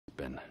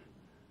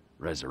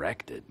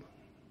resurrected.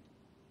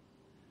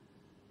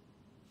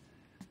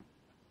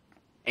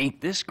 Ain't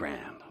this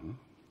grand, huh?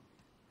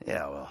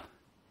 Yeah, well,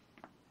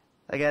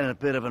 I got in a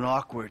bit of an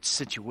awkward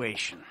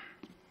situation.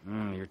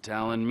 You're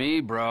telling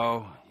me,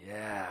 bro.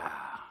 Yeah.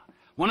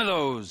 One of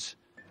those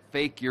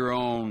fake your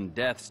own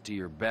deaths to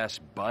your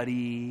best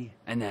buddy,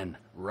 and then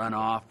run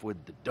off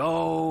with the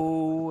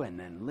dough, and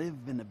then live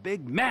in a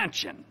big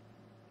mansion.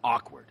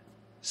 Awkward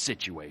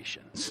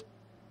situations.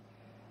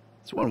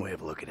 It's one way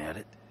of looking at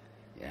it.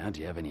 Yeah,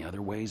 do you have any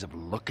other ways of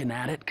looking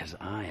at it? Because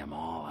I am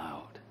all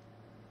out.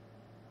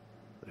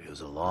 It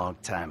was a long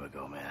time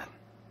ago, man.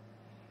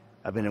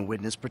 I've been in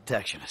witness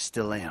protection. I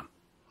still am.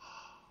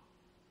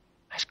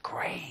 That's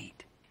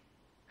great.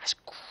 That's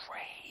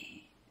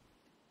great.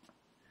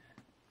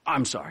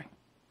 I'm sorry.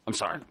 I'm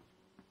sorry.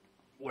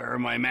 Where are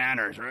my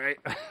manners, right?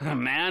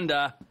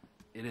 Amanda,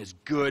 it is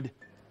good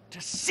to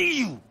see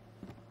you.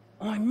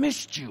 Oh, I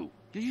missed you.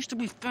 You used to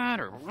be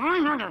fatter.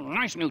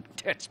 Nice new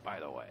tits, by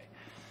the way.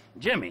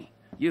 Jimmy,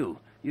 you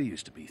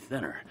used to be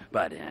thinner,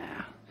 but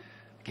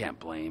can't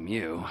blame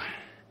you.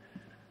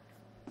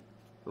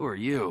 Who are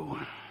you?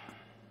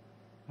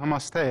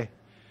 Namaste.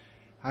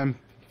 I'm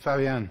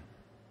Fabian.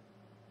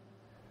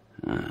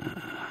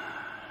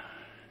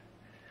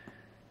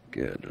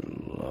 Good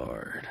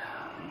Lord.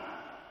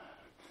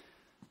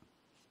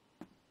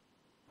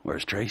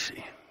 Where's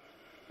Tracy?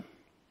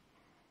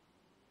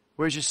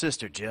 Where's your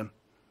sister, Jim?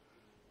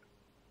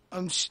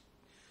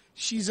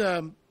 She's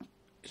trying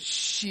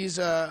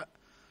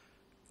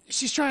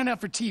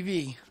out for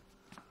TV.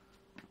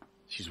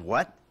 She's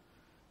what?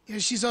 Yeah,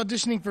 she's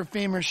auditioning for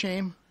Fame or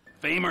Shame.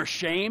 Fame or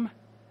Shame?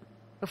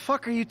 The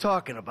fuck are you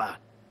talking about?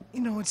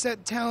 You know, it's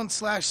that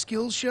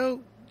talent/skills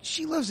show.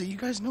 She loves it, you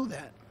guys know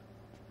that.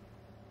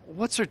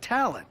 What's her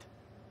talent?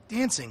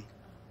 Dancing.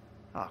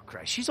 Oh,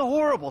 Christ, she's a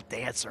horrible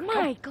dancer.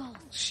 Michael!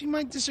 She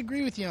might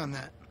disagree with you on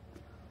that.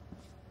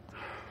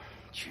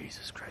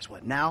 Jesus Christ,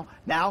 what, now?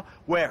 Now?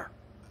 Where?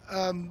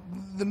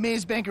 The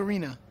Maze Bank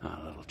Arena. Oh,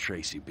 little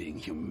Tracy being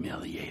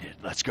humiliated.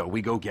 Let's go,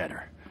 we go get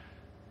her.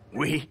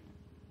 We?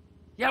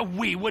 Yeah,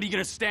 we. What, are you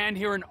gonna stand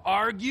here and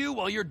argue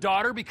while your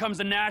daughter becomes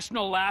a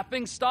national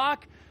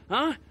laughingstock?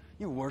 Huh?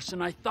 You're worse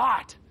than I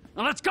thought.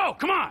 Now let's go,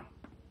 come on!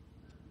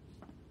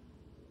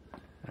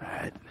 All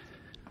right.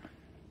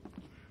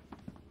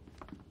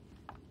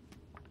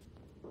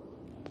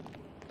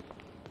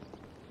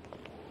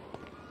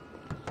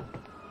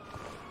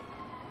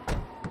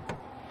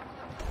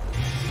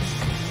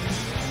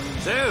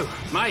 So,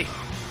 Mike,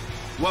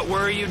 what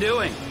were you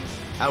doing?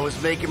 I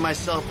was making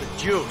myself a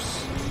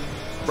juice.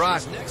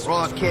 Broccoli,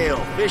 raw kale,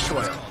 fish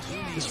oil.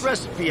 This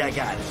recipe I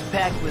got is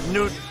packed with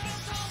nutrients,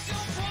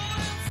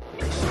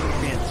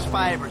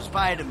 fibers,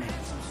 vitamins,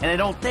 and it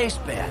don't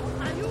taste bad.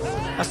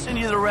 I'll send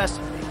you the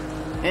recipe.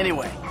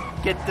 Anyway,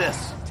 get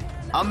this.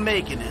 I'm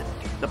making it.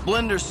 The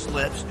blender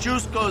slips,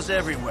 juice goes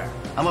everywhere.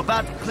 I'm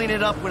about to clean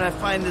it up when I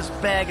find this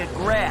bag of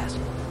grass.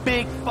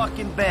 Big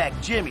fucking bag,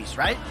 Jimmy's,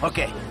 right?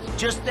 Okay,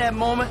 just that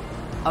moment,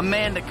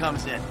 Amanda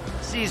comes in.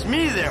 Sees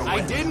me there with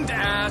I didn't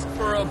ask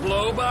for a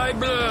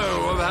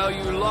blow-by-blow of how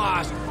you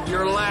lost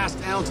your last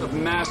ounce of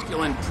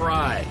masculine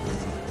pride.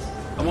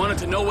 I wanted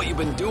to know what you've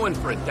been doing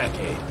for a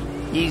decade.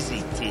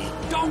 Easy, T.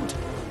 Don't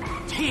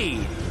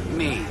tease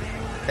me.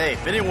 Hey,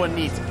 if anyone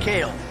needs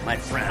kale, my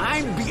friend.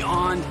 I'm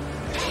beyond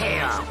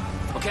pale,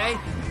 okay?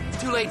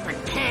 It's too late for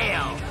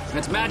kale and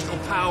its magical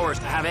powers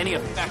to have any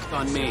effect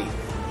on me.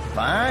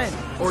 Fine.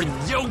 Or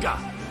yoga,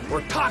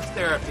 or talk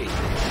therapy.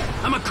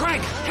 I'm a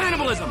crank,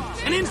 cannibalism,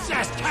 and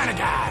incest kind of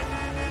guy.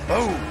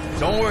 Oh,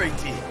 don't worry,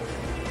 T.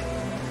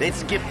 They'd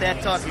skip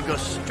that talk and go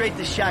straight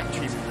to shock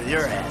treatment with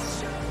your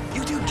ass.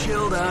 You too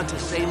chilled out to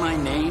say my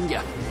name,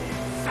 you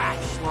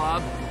fat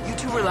slob? You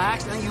too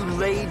relaxed, and you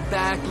laid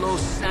back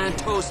Los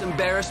Santos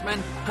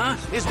embarrassment? Huh?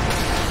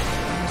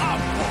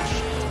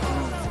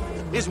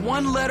 Is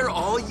one letter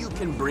all you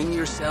can bring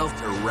yourself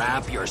to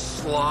wrap your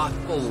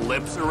slothful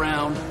lips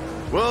around?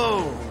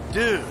 Whoa,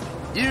 dude.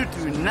 You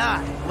do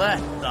not let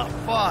the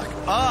fuck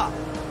up.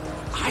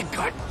 I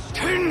got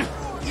 10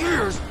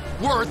 years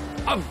worth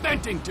of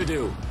venting to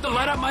do. The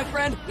let up, my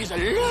friend, is a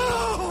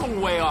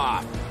long way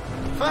off.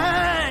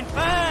 Fine,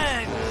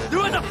 fine. Do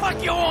what the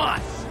fuck you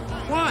want.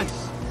 What?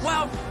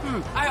 Well,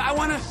 I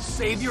want to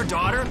save your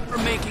daughter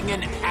from making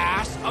an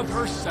ass of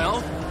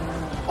herself.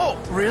 Oh,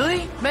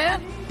 really,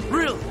 man?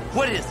 Really?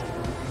 What is it?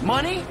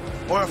 Money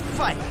or a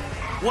fight?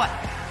 What?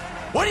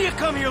 What do you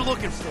come here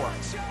looking for?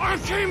 I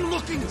came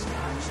looking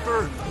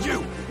for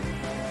you.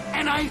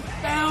 And I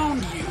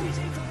found you.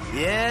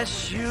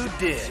 Yes, you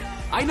did.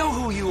 I know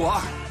who you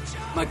are,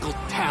 Michael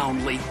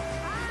Townley.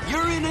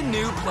 You're in a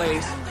new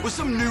place with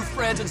some new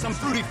friends and some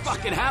fruity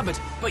fucking habits,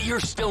 but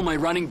you're still my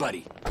running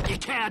buddy. You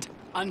can't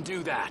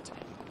undo that.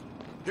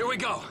 Here we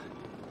go.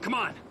 Come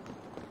on.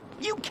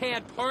 You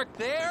can't park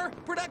there.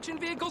 Production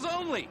vehicles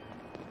only.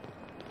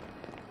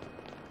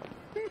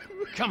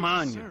 Come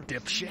on, you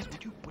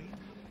dipshit.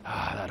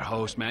 Ah, that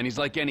host, man, he's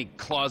like any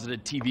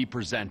closeted TV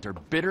presenter.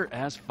 Bitter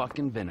as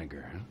fucking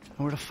vinegar.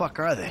 Where the fuck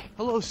are they?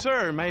 Hello,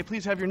 sir. May I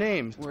please have your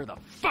names? Where the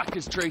fuck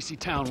is Tracy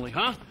Townley,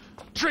 huh?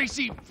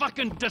 Tracy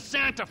fucking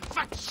DeSanta.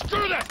 Fuck,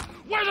 screw this!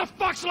 Where the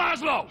fuck's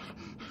Laszlo?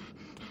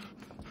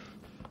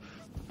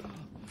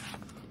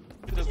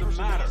 It doesn't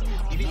matter.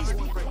 Please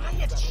be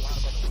quiet.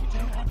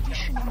 They're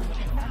auditioning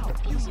right now.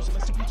 Please.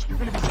 You're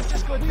gonna be just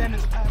as good then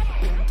as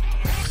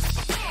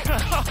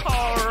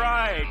All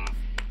right.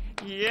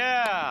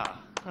 Yeah.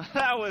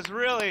 That was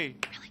really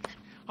good.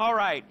 All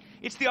right.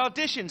 It's the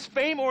auditions,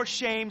 Fame or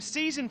Shame,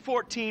 Season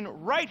 14,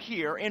 right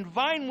here in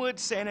Vinewood,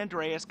 San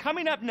Andreas.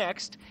 Coming up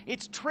next,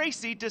 it's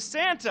Tracy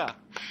DeSanta.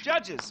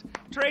 Judges,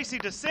 Tracy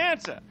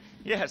DeSanta.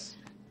 Yes.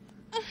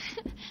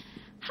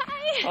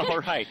 Hi. All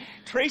right.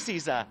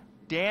 Tracy's a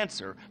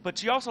dancer, but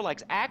she also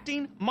likes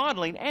acting,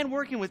 modeling, and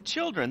working with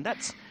children.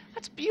 That's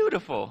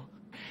beautiful.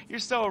 You're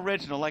so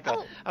original, like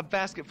a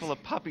basket full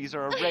of puppies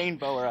or a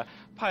rainbow or a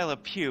pile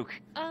of puke.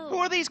 Oh. Who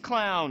are these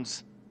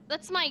clowns?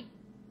 That's my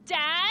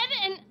dad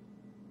and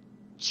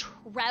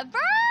Trevor?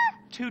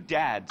 Two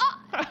dads.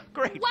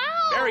 Great. Wow.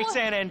 Very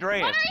San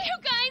Andreas. What are you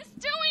guys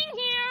doing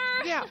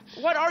here? Yeah,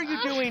 what are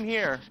you doing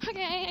here?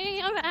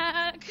 Okay, I'm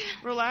back.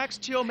 Relax,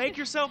 chill, make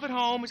yourself at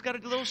home. He's got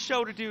a little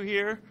show to do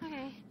here.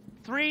 Okay.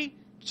 3,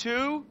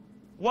 2,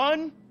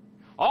 1.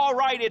 All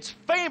right, it's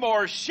Fame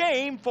or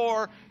Shame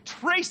for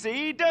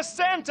Tracy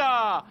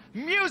DeSanta.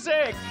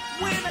 Music!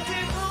 When I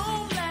came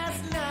home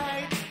last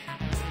night,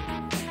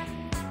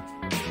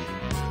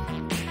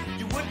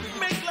 you wouldn't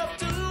make love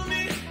to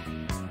me.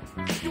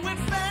 You went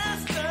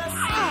fast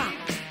asleep.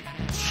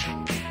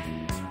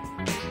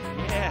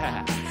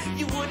 Yeah.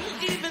 You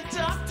wouldn't even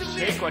talk to me.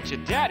 Take what your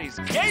daddy's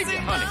gave you,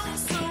 honey. I'm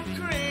so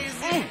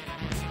crazy.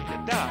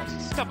 Good dog.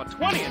 Stuff a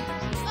 20 in this.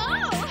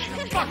 Oh!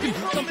 Fucking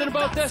something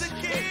about this?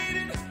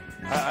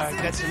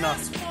 That's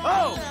enough.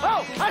 Oh!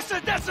 I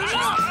said that's enough!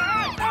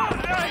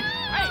 Hey,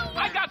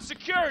 I got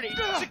security!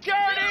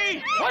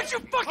 Security! What'd you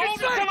fucking Hold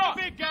say? it, come on!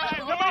 Big guy,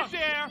 come on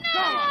there!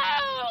 Come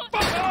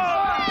on! No!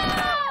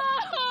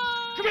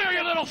 Come here,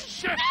 you little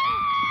shit!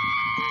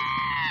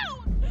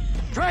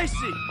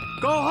 Tracy,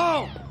 go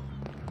home.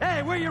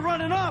 Hey, where you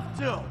running off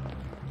to?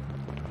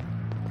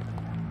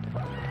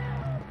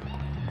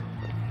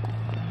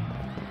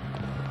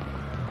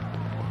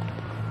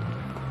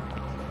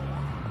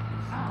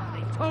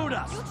 They towed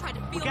us. You tried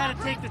to We feel gotta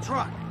that take the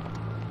truck.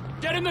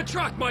 Get in the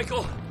truck,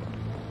 Michael!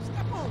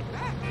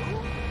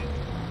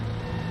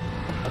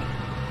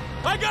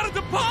 I got a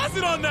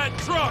deposit on that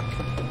truck!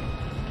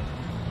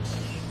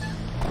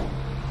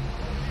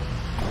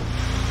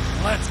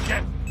 Let's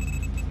get...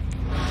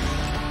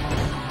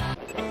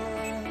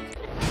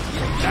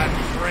 That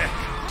brick!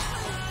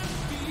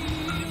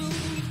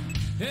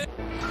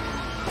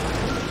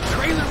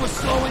 Trailer was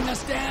slowing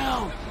us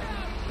down!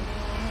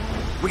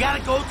 We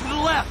gotta go to the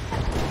left.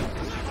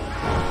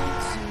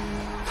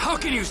 How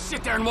can you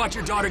sit there and watch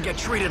your daughter get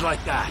treated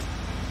like that?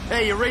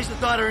 Hey, you raise a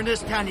daughter in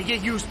this town, you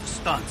get used to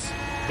stunts.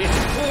 It's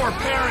poor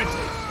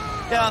parenting!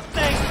 Yeah,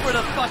 thanks for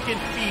the fucking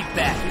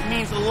feedback. It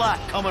means a lot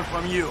coming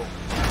from you.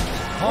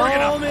 We're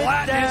gonna Calm it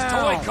flatten his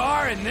down. toy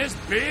car in this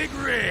big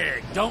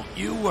rig. Don't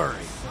you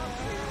worry.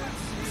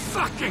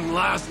 Fucking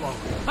Laszlo.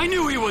 I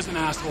knew he was an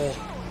asshole.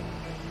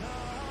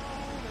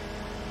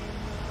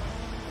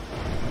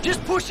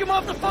 Just push him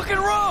off the fucking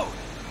road.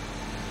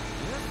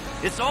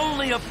 It's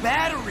only a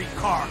battery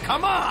car.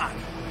 Come on.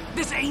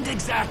 This ain't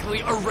exactly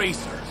a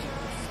racer.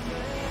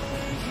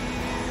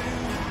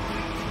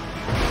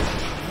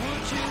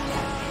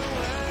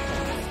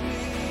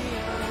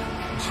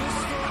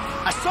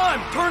 I saw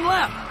him. Turn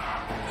left.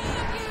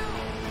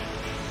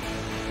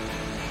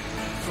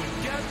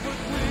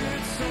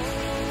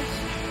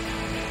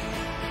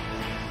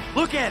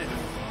 Look at him.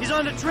 He's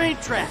on the train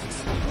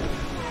tracks.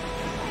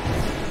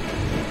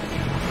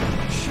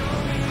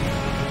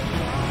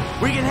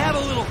 We can have a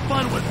little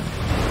fun with him.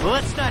 But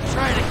let's not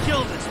try to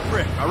kill this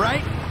prick, all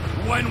right?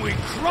 When we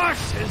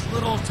crush his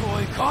little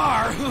toy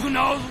car, who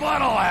knows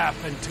what'll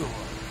happen to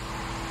him?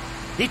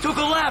 He took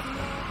a left.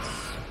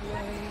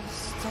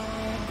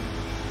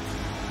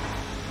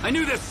 I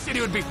knew this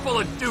city would be full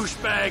of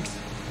douchebags.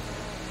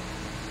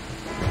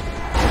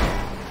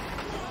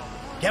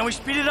 Can we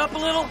speed it up a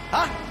little?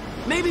 Huh?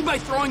 Maybe by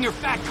throwing your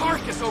fat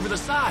carcass over the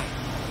side.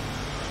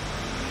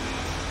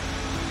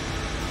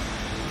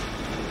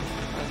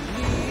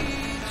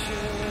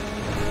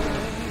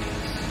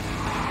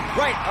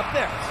 Right, up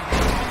there.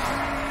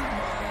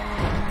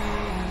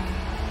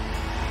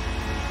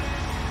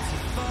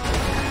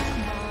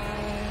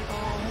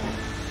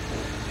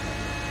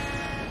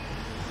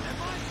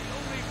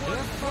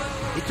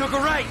 He took a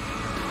right.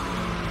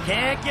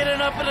 Can't get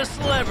enough of the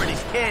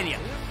celebrities, can you?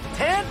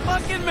 10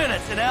 fucking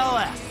minutes in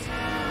LS.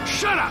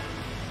 Shut up!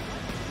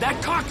 That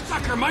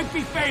cocksucker might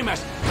be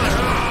famous, but...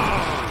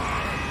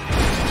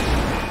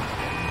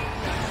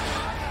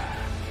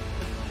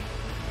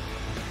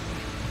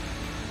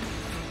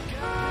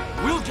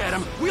 We'll get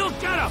him! We'll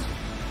get him!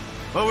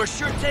 But we're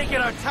sure taking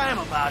our time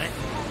about it.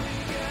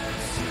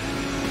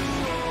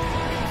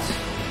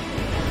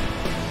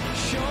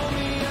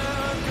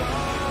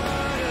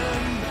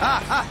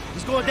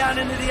 He's going down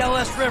into the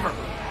LS River.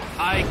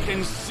 I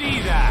can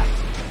see that.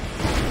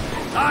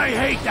 I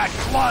hate that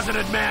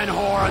closeted man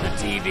whore on the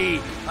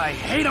TV. I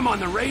hate him on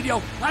the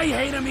radio. I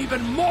hate him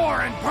even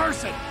more in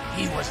person.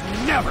 He was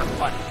never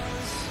funny.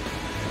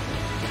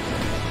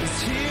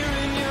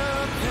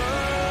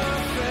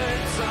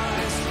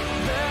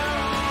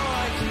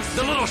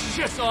 The little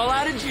shit's all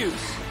out of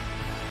juice.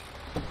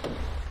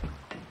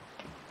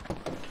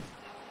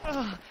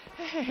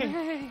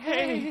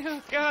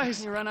 Hey,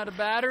 guys. You run out of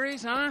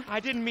batteries, huh? I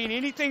didn't mean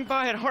anything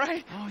by it, all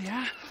right? Oh,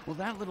 yeah? Well,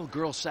 that little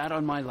girl sat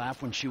on my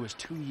lap when she was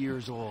 2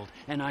 years old,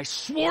 and I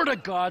swore to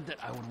God that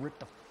I would rip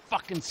the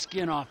fucking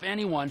skin off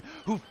anyone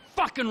who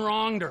fucking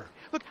wronged her.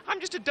 Look, I'm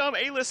just a dumb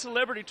A-list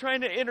celebrity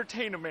trying to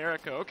entertain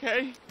America,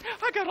 okay?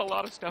 I got a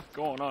lot of stuff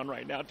going on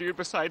right now, dude,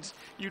 besides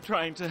you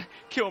trying to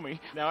kill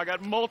me. Now, I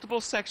got multiple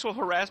sexual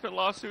harassment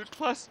lawsuits,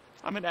 plus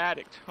I'm an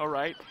addict, all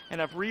right?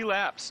 And I've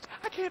relapsed.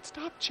 I can't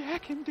stop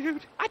jacking,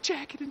 dude. I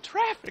jack it in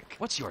traffic.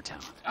 What's your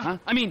talent, huh?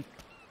 I mean,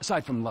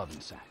 aside from loving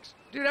sex.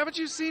 Dude, haven't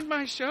you seen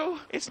my show?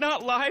 It's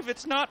not live,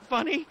 it's not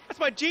funny. That's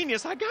my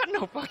genius. I got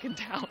no fucking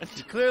talent.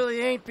 You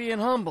clearly ain't being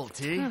humble,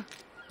 T.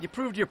 You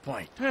proved your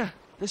point.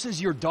 This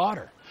is your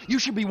daughter. You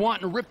should be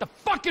wanting to rip the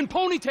fucking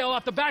ponytail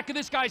off the back of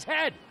this guy's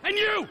head. And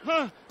you!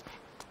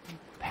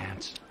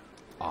 Pants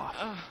off.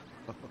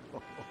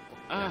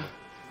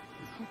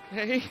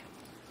 Okay.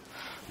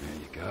 There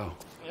you go.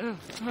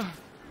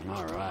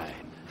 All right.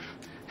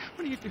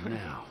 What are you doing?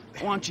 Now,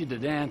 I want you to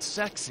dance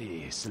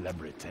sexy,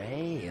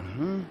 celebrity. I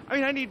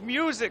mean, I need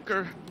music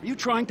or... Are you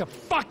trying to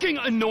fucking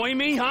annoy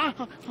me, huh?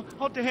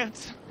 I'll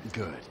dance.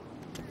 Good.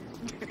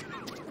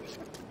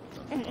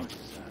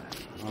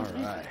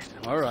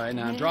 All right,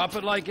 now drop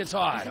it like it's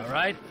hot, all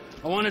right?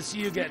 I want to see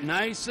you get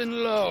nice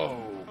and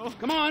low.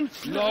 Come on,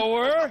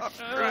 lower,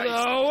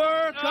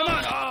 lower, come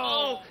on.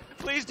 Oh,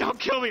 please don't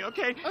kill me,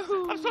 okay?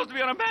 I'm supposed to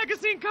be on a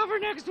magazine cover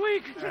next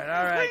week. All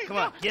right, Please, come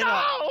on, get no!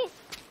 up.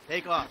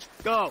 Take off.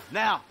 Go,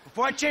 now,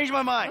 before I change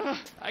my mind.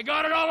 I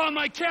got it all on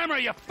my camera,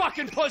 you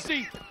fucking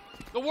pussy.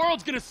 The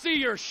world's gonna see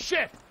your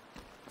shit.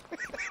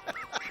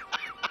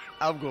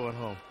 I'm going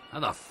home.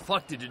 How the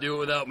fuck did you do it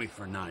without me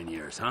for 9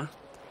 years, huh?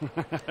 Oh,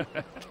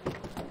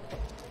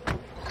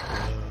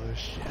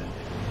 shit.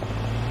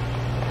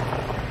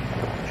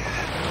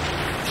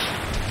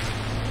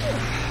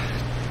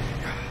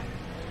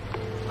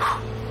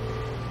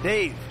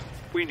 Dave.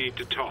 We need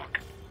to talk.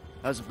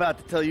 I was about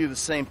to tell you the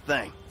same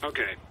thing.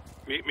 Okay.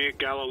 Meet me at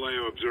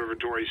Galileo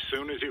Observatory as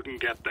soon as you can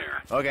get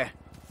there. Okay.